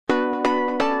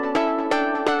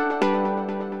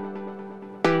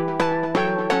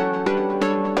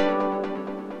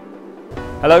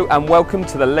Hello and welcome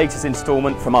to the latest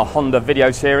instalment from our Honda video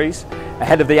series.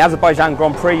 Ahead of the Azerbaijan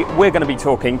Grand Prix, we're going to be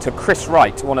talking to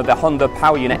Wright, one of the Honda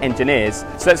power unit engineers.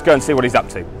 So let's go and see what he's up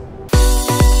to.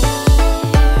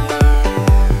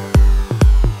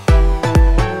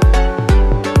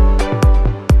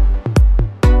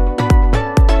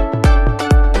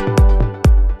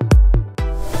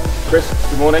 Chris,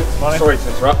 good morning. Morning. Sorry to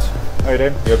interrupt. How are you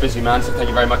doing? You're a busy man, so thank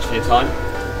you very much for your time.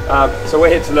 So we're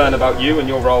here to learn about you and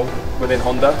your role within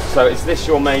Honda. So is this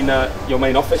your main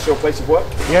office, your place of work?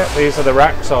 Yeah, these are the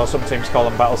racks, or some teams call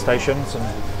them battle stations, and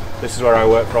this is where I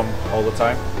work from all the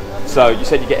time. So you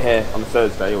said you get here on a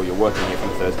Thursday, or you're working here on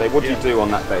a Thursday. What do you do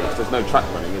on that day? There's no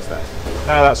track running, is there?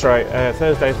 No, that's right.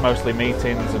 Thursday's mostly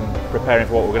meetings and preparing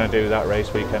for what we're going to do that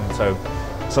race weekend. So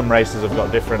some races have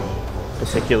got different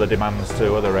particular demands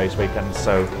to other race weekends.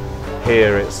 So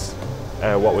here it's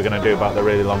what we're going to do about the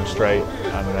really long straight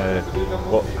and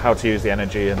how to use the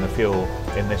energy and the fuel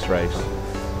in this race.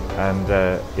 And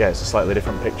yeah, it's a slightly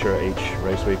different picture at each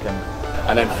race weekend.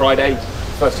 And then Friday,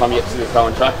 first time you get to see the car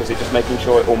on track, is it just making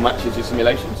sure it all matches your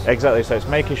simulations? Exactly, so it's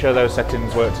making sure those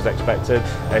settings worked as expected.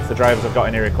 If the drivers have got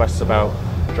any requests about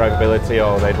drivability,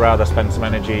 or they'd rather spend some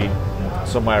energy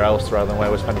somewhere else rather than where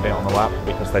we're spending it on the lap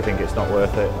because they think it's not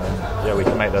worth it, and yeah, we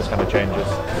can make those kind of changes.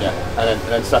 Yeah, and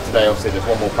then Saturday obviously there's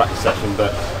one more practice session,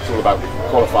 but it's all about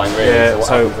qualifying really. Yeah,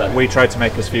 so we try to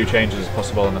make as few changes as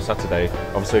possible on a Saturday.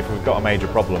 Obviously if we've got a major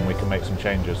problem we can make some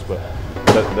changes, but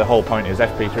the whole point is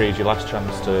FP3 is your last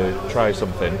chance to try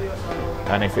something,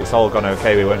 and if it's all gone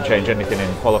okay we won't change anything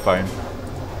in qualifying,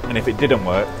 and if it didn't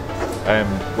work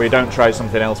we don't try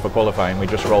something else for qualifying, we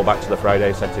just roll back to the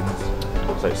Friday settings.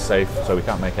 So it's safe, so we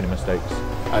can't make any mistakes.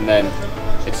 And then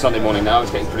it's Sunday morning now,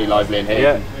 it's getting pretty lively in here.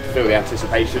 Yeah. You can feel the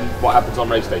anticipation. What happens on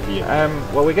race day for you?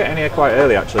 Well, we get in here quite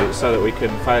early actually, so that we can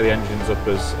fire the engines up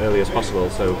as early as possible.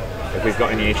 So if we've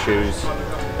got any issues,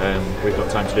 we've got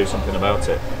time to do something about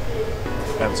it.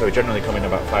 So we generally come in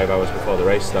about 5 hours before the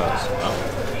race starts.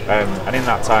 And in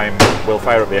that time, we'll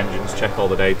fire up the engines, check all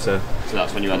the data. So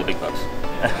that's when you earn the big bucks?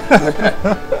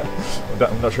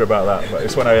 I'm not sure about that, but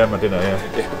it's when I earn my dinner,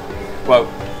 yeah. Well,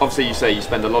 obviously you say you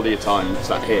spend a lot of your time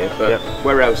sat here, but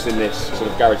where else in this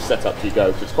sort of garage setup do you go?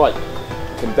 Because it's quite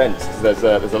condensed, there's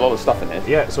a lot of stuff in here.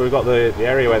 Yeah, so we've got the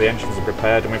area where the engines are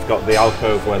prepared, and we've got the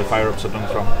alcove where the fire-ups are done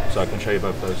from, so I can show you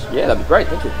both those. Yeah, that'd be great,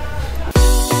 thank you.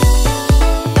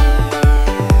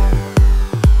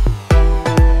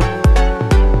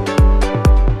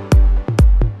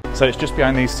 So it's just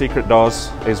behind these secret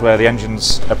doors is where the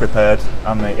engines are prepared,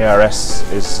 and the ERS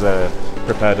is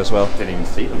prepared as well. Didn't even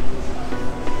see them.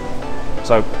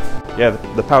 So yeah,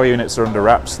 the power units are under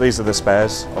wraps. These are the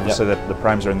spares. Obviously the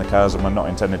primes are in the cars, and we're not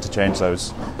intended to change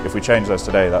those. If we change those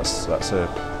today,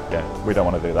 yeah, we don't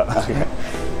want to do that. Okay.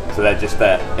 So they're just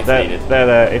there if needed? They're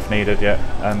there if needed, yeah.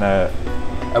 And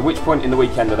at which point in the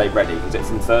weekend are they ready? Is it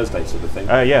from Thursday sort of thing?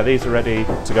 Yeah, these are ready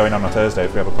to go in on a Thursday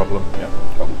if we have a problem.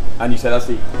 Yeah. And you said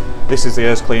this is the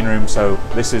ERS clean room, so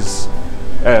this is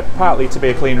partly to be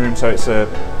a clean room, so it's a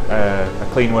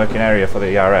clean working area for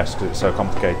the ERS because it's so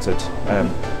complicated.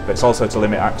 But it's also to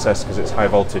limit access because it's high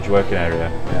voltage working area.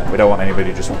 Yeah. We don't want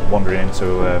anybody just wandering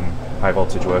into high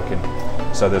voltage working.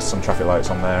 So there's some traffic lights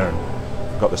on there,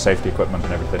 and got the safety equipment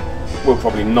and everything. We'll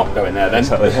probably not go in there then.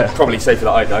 Exactly, yeah. Probably safer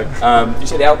that I don't. You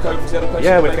say the alcove is the other place?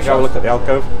 Yeah, we can go look at the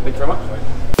alcove. Thank you very much.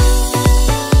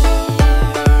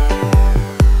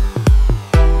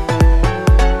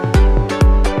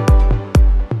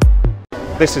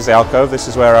 This is the alcove. This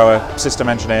is where our system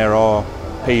engineer or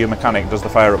PU mechanic does the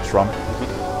fire-ups from.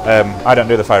 I don't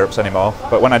do the fire-ups anymore,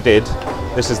 but when I did,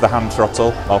 this is the hand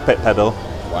throttle or pit pedal.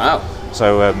 Wow.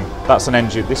 So that's an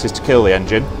engine. This is to kill the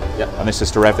engine, yep. And this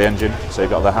is to rev the engine. So you've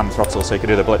got the hand throttle, so you can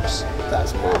do the blips.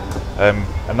 That's cool.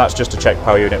 And that's just to check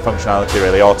power unit functionality,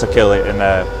 really, or to kill it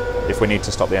if we need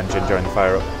to stop the engine during the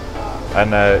fire-up.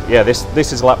 And yeah,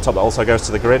 this is a laptop that also goes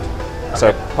to the grid. Okay.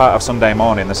 So part of Sunday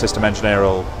morning, the system engineer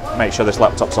will make sure this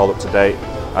laptop's all up to date,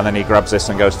 and then he grabs this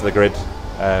and goes to the grid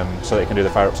so that he can do the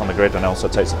fire-ups on the grid, and also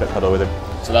takes the pit pedal with him.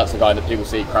 So that's the guy that people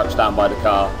see crouched down by the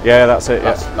car? Yeah, that's it.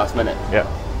 Last minute? Yeah.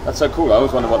 That's so cool, I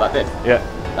always wondered what that did. Yeah.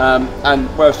 And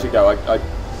where else do you go? I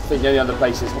think the only other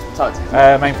place is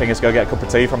hospitality. Main thing is go get a cup of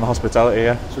tea from the hospitality,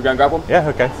 yeah. Should we go and grab one? Yeah,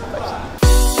 okay. Thanks.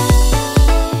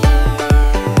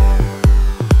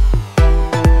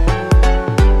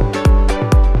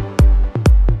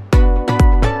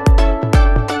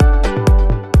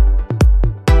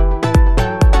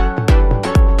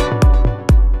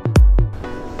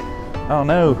 Oh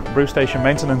no, brew station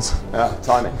maintenance.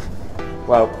 Timing.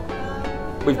 Well,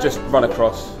 we've just run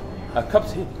across a cup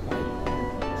of tea.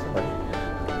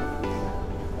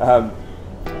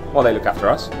 while they look after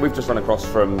us. We've just run across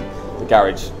from the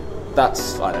garage.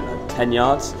 That's, I don't know, 10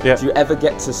 yards. Yeah. Do you ever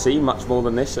get to see much more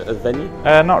than this at a venue?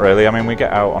 Not really. I mean, we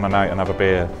get out on a night and have a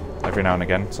beer every now and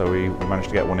again, so we managed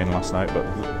to get one in last night,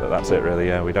 but that's it really.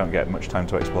 Yeah, we don't get much time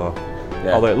to explore.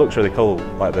 Yeah. Although it looks really cool,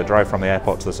 like the drive from the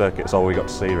airport to the circuit is all we got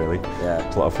to see really. Yeah.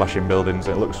 It's a lot of flashing buildings,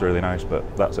 it looks really nice, but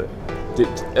that's it.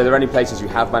 Are there any places you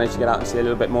have managed to get out and see a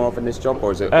little bit more of in this job,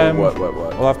 or is it all work?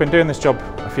 Well, I've been doing this job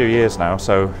a few years now,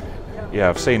 so yeah,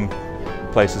 I've seen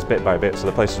places bit by bit, so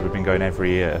the places we've been going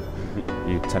every year,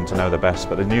 you tend to know the best,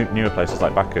 but the newer places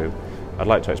like Baku, I'd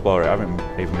like to explore it. I haven't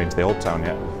even been to the Old Town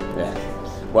yet.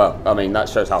 Yeah, well, I mean, that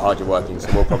shows how hard you're working,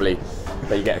 so we'll probably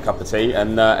let you get a cup of tea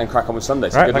and crack on with Sunday.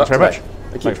 So right, good thanks luck very today.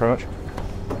 much. Thank you. Thanks very much.